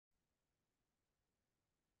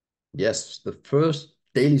Yes, the first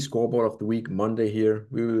daily scoreboard of the week, Monday here.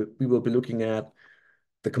 We will be looking at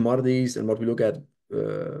the commodities and what we look at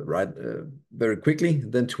very quickly,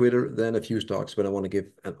 then Twitter, then a few stocks, but I want to give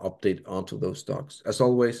an update onto those stocks. As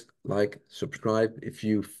always, like, subscribe if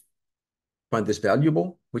you find this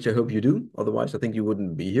valuable, which I hope you do. Otherwise, I think you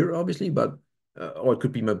wouldn't be here, obviously, but or it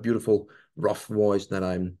could be my beautiful rough voice that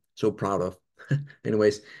I'm so proud of.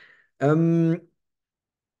 Anyways, um,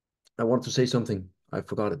 I wanted to say something. I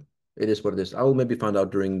forgot it. It is what it is. I will maybe find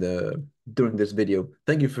out during this video.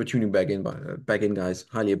 Thank you for tuning back in, guys.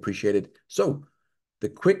 Highly appreciate it. So, the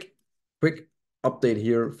quick update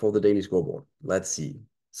here for the daily scoreboard. Let's see.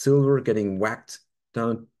 Silver getting whacked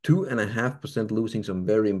down 2.5%, losing some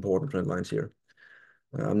very important trend lines here.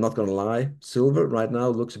 I'm not gonna lie. Silver right now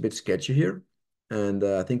looks a bit sketchy here, and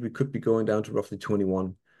I think we could be going down to roughly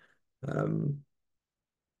 21. Um,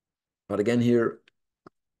 but again here,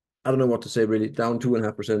 I don't know what to say really. Down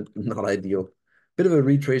 2.5%, not ideal. Bit of a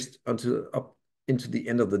retrace until up into the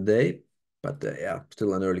end of the day, but yeah,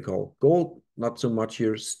 still an early call. Gold, not so much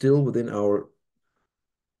here. Still within our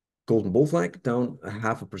golden bull flag, down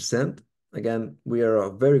 0.5%. Again, we are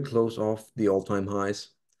very close off the all-time highs.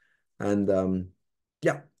 And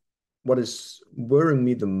yeah, what is worrying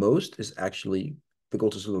me the most is actually the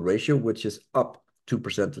gold to silver ratio, which is up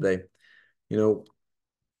 2% today. You know,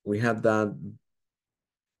 we had that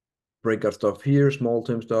breakout stuff here, small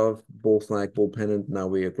term stuff, bull flag, bull pennant. Now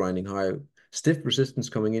we are grinding higher. Stiff resistance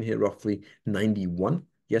coming in here, roughly 91.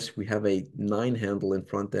 Yes, we have a 9 handle in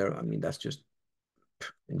front there. I mean, that's just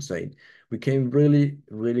insane. We came really,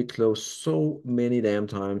 really close so many damn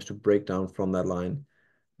times to break down from that line.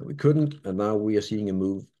 We couldn't, and now we are seeing a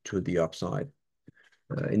move to the upside.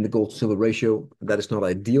 In the gold to silver ratio, that is not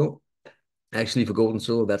ideal. Actually, for gold and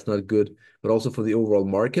silver, that's not good, but also for the overall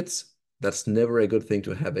markets, that's never a good thing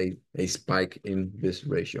to have a spike in this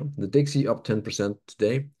ratio. The Dixie up 10%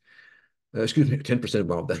 today. Excuse me, 10%.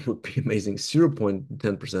 Wow, that would be amazing.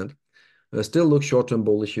 0.10%. Still look short-term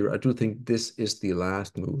bullish here. I do think this is the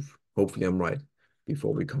last move. Hopefully, I'm right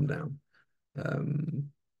before we come down. Um,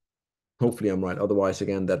 Hopefully, I'm right. Otherwise,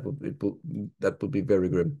 again, that would be very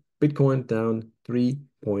grim. Bitcoin down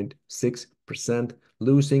 3.6%,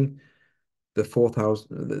 losing the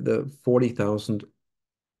 40,000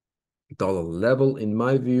 dollar level. In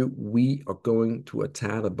my view, we are going to a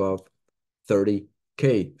tad above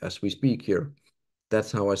 30K as we speak here.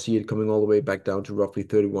 That's how I see it, coming all the way back down to roughly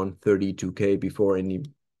 31, 32K before any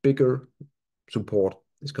bigger support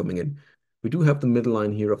is coming in. We do have the middle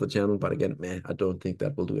line here of the channel, but again, man, I don't think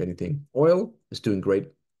that will do anything. Oil is doing great,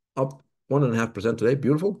 up 1.5% today.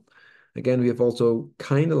 Beautiful. Again, we have also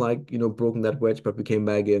kind of like, broken that wedge, but we came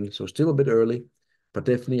back in. So still a bit early, but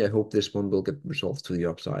definitely I hope this one will get resolved to the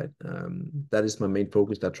upside. That is my main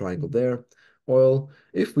focus, that triangle there. Oil,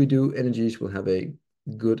 if we do, energies will have a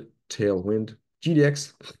good tailwind.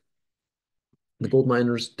 GDX, the gold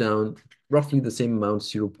miners down roughly the same amount,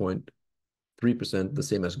 0.3%, the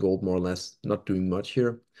same as gold, more or less, not doing much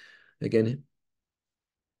here. Again,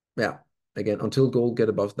 yeah, again, until gold get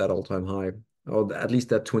above that all-time high, or at least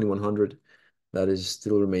that 2100, that is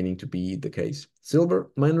still remaining to be the case. Silver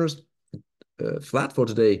miners flat for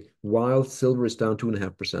today, while silver is down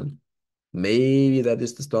 2.5%. Maybe that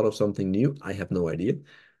is the start of something new. I have no idea.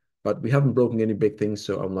 But we haven't broken any big things,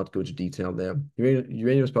 so I'll not go to detail there.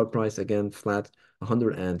 Uranium spot price, again, flat,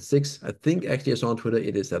 106. I think actually I saw on Twitter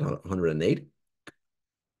it is at 108.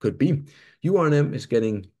 Could be. URNM is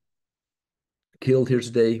getting killed here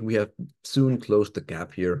today. We have soon closed the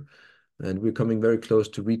gap here, and we're coming very close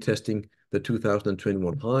to retesting the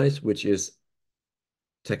 2021 highs, which is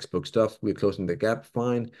textbook stuff. We're closing the gap,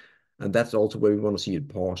 fine. And that's also where we want to see it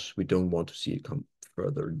pause. We don't want to see it come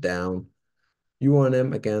further down.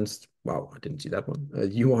 URNM against, wow, I didn't see that one.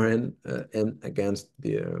 URN against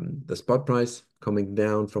the spot price coming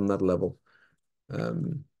down from that level.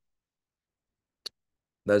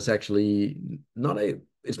 That's actually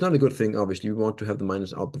it's not a good thing, obviously. We want to have the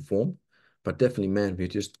miners outperform, but definitely, man,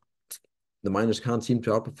 the miners can't seem to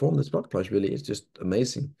outperform the spot price, really. It's just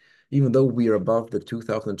amazing. Even though we are above the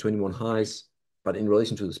 2021 highs, but in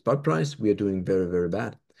relation to the spot price, we are doing very, very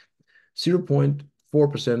bad.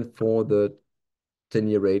 0.4% for the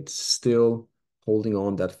 10-year rate, still holding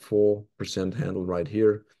on that 4% handle right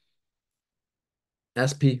here.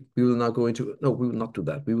 ASPI, we will now go into, no, we will not do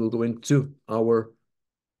that. We will go into the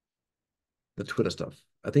Twitter stuff.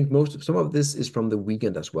 I think some of this is from the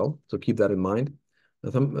weekend as well, so keep that in mind.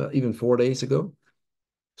 Even 4 days ago.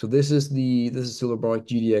 So this is Silverbark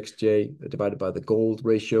GDXJ divided by the gold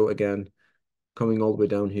ratio again, coming all the way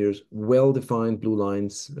down here. Well-defined blue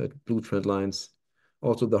lines, blue trend lines.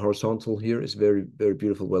 Also, the horizontal here is very, very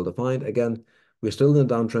beautiful, well defined. Again, we're still in a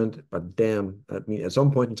downtrend, but damn, I mean, at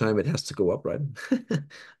some point in time, it has to go up, right?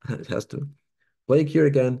 It has to. Blake here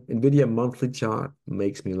again. NVIDIA monthly chart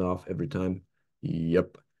makes me laugh every time.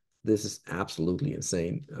 Yep, this is absolutely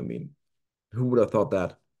insane. I mean, who would have thought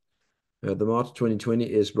that? The March 2020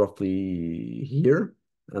 is roughly here,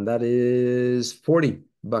 and that is $40.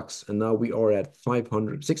 And now we are at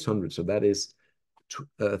 500, 600. So that is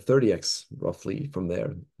 30x roughly from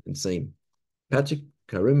there. Insane. Patrick,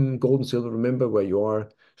 Karim, gold and silver, remember where you are.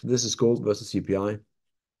 So this is gold versus CPI.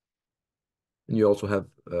 And you also have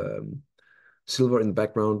silver in the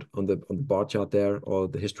background on the bar chart there, or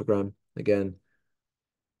the histogram. Again,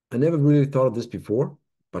 I never really thought of this before,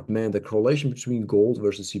 but man, the correlation between gold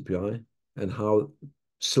versus CPI and how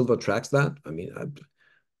silver tracks that. I mean,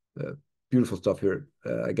 beautiful stuff here.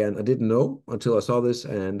 Again, I didn't know until I saw this,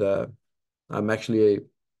 and I'm actually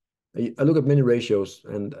I look at many ratios,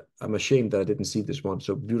 and I'm ashamed that I didn't see this one.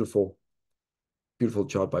 So beautiful, beautiful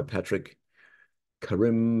chart by Patrick.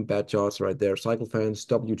 Karim, bad charts right there. Cycle fans,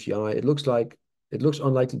 WTI. It looks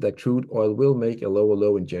unlikely that crude oil will make a lower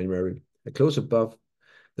low in January. A close above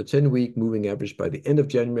the 10-week moving average by the end of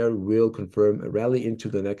January will confirm a rally into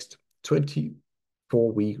the next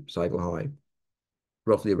 24-week cycle high,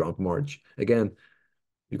 roughly around March. Again,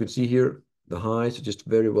 you can see here the highs are just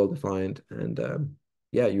very well defined. And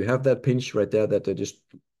yeah, you have that pinch right there that I just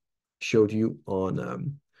showed you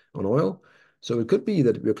on oil. So it could be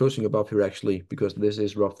that we're closing above here actually, because this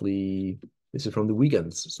is from the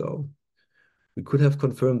weekends. So we could have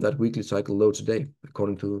confirmed that weekly cycle low today,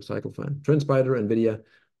 according to Cycle Fan. TrendSpider, NVIDIA,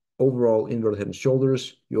 overall inverted head and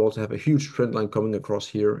shoulders. You also have a huge trend line coming across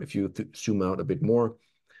here if you zoom out a bit more.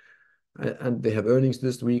 And they have earnings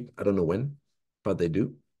this week. I don't know when, but they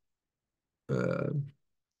do.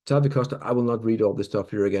 Salvi Costa, I will not read all this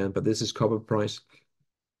stuff here again, but this is copper price.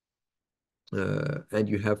 And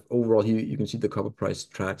you have overall here, you can see the copper price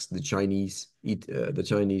tracks the Chinese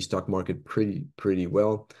stock market pretty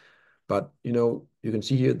well. But you can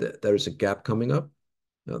see here that there is a gap coming up.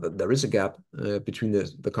 That there is a gap between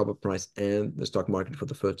the copper price and the stock market for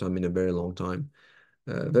the first time in a very long time.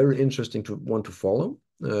 Very interesting to want to follow.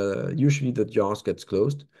 Usually the jaws gets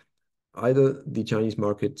closed. Either the Chinese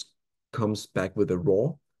market comes back with a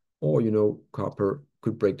raw, or copper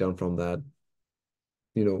could break down from that,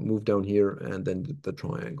 move down here, and then the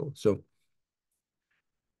triangle. So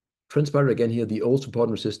TrendSpider again here, the old support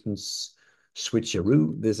and resistance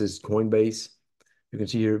switcheroo. This is Coinbase. You can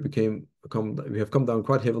see here we have come down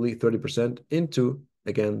quite heavily, 30% into,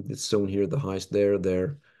 again, this zone here, the highs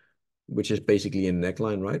there, which is basically a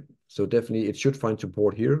neckline, right? So definitely it should find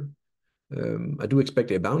support here. I do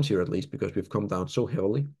expect a bounce here at least, because we've come down so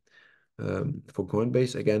heavily. For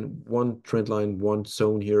Coinbase, again, one trend line, one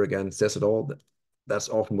zone here, again, says it all. That's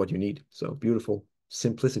often what you need. So beautiful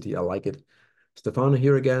simplicity. I like it. Stefano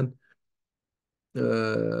here again.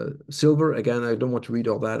 Silver, again, I don't want to read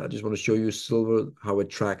all that. I just want to show you silver, how it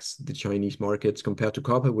tracks the Chinese markets compared to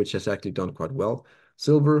copper, which has actually done quite well.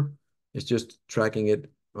 Silver is just tracking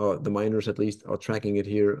it, the miners at least are tracking it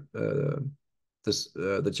here.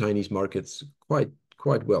 The Chinese markets quite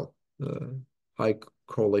well. High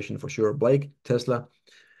correlation for sure. Blake, Tesla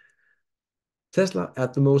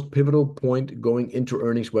at the most pivotal point going into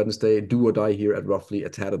earnings Wednesday, do or die here at roughly a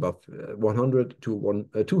tad above 200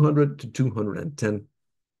 to 210.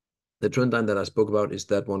 The trend line that I spoke about is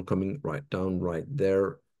that one coming right down right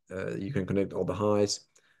there. You can connect all the highs.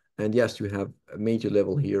 And yes, you have a major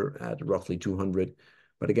level here at roughly 200.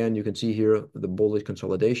 But again, you can see here the bullish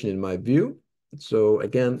consolidation in my view. So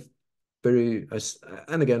again,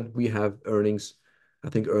 and again, we have earnings. I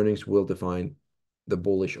think earnings will define the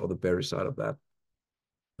bullish or the bearish side of that.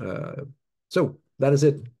 So that is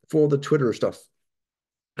it for the Twitter stuff.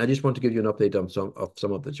 I just want to give you an update on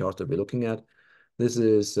some of the charts that we're looking at. This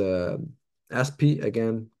is ASPI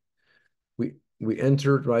again. We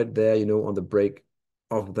entered right there, on the break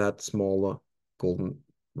of that smaller golden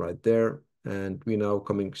right there, and we're now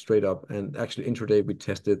coming straight up. And actually, intraday we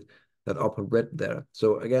tested that upper red there.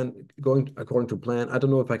 So again, going according to plan. I don't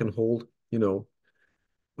know if I can hold,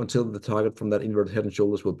 until the target from that inverted head and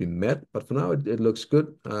shoulders will be met. But for now, it looks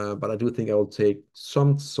good. But I do think I will take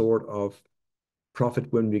some sort of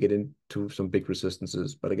profit when we get into some big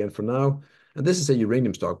resistances. But again, for now, and this is a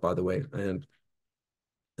uranium stock, by the way, and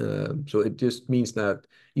so it just means that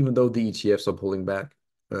even though the ETFs are pulling back,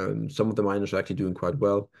 some of the miners are actually doing quite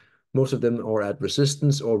well. Most of them are at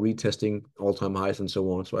resistance or retesting all-time highs and so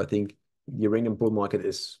on. So I think the uranium bull market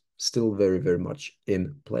is still very, very much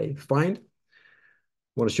in play. Fine.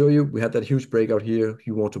 Want to show you, we had that huge breakout here.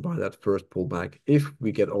 You want to buy that first pullback. If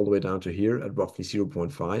we get all the way down to here at roughly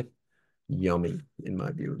 0.5, yummy in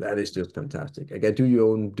my view. That is just fantastic. Again, do your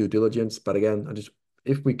own due diligence, but again,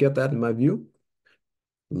 if we get that in my view,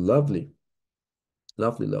 lovely,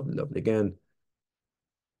 lovely, lovely, lovely. Again,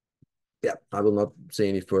 yeah, I will not say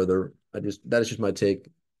any further. That is just my take.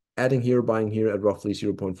 Adding here, buying here at roughly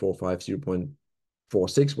 0.45,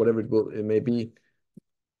 0.46, whatever it may be.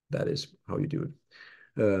 That is how you do it.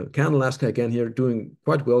 Alaska again here doing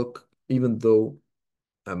quite well, even though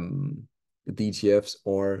the ETFs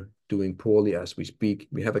are doing poorly as we speak.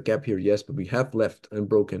 We have a gap here, yes, but we have left and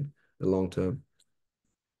broken the long-term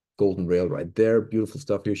golden rail right there. Beautiful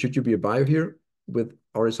stuff here. Should you be a buyer here with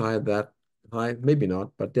RSI at that high? Maybe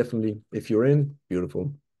not, but definitely if you're in,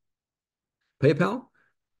 beautiful. PayPal,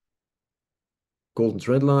 golden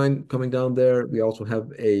trend line coming down there. We also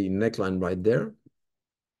have a neckline right there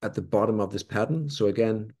at the bottom of this pattern. So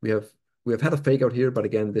again, we have had a fake out here, but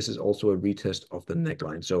again, this is also a retest of the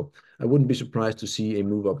neckline. So I wouldn't be surprised to see a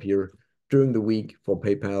move up here during the week for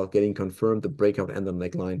PayPal, getting confirmed the breakout and the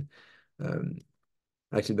neckline.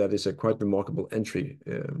 Actually, that is a quite remarkable entry.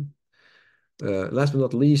 Last but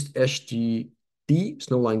not least, SGD,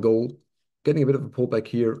 Snowline Gold, getting a bit of a pullback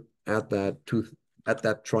here at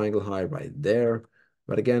that triangle high right there.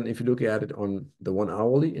 But again, if you look at it on the 1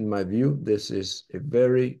 hourly, in my view, this is a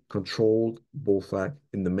very controlled bull flag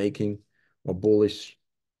in the making, or bullish.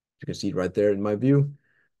 You can see it right there in my view.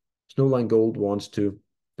 Snowline Gold wants to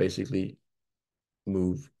basically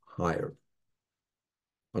move higher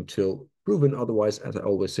until proven otherwise. As I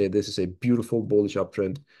always say, this is a beautiful bullish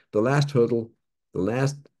uptrend. The last hurdle,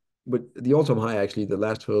 but the all-time high, actually, the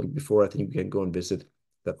last hurdle before I think we can go and visit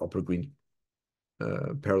that upper green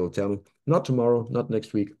parallel channel. Not tomorrow, not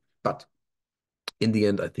next week, but in the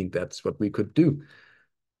end, I think that's what we could do.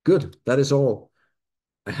 Good. That is all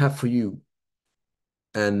I have for you.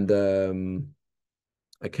 And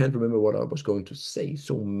I can't remember what I was going to say.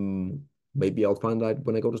 So maybe I'll find out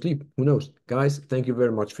when I go to sleep. Who knows? Guys, thank you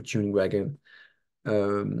very much for tuning back in.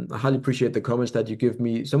 I highly appreciate the comments that you give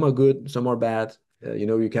me. Some are good, some are bad.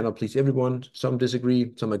 You cannot please everyone. Some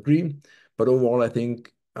disagree, some agree. But overall, I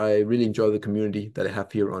think I really enjoy the community that I have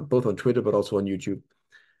here on both on Twitter, but also on YouTube.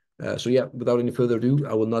 So yeah, without any further ado,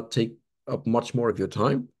 I will not take up much more of your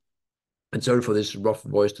time. And sorry for this rough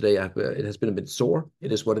voice today. It has been a bit sore.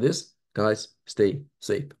 It is what it is. Guys, stay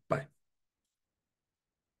safe. Bye.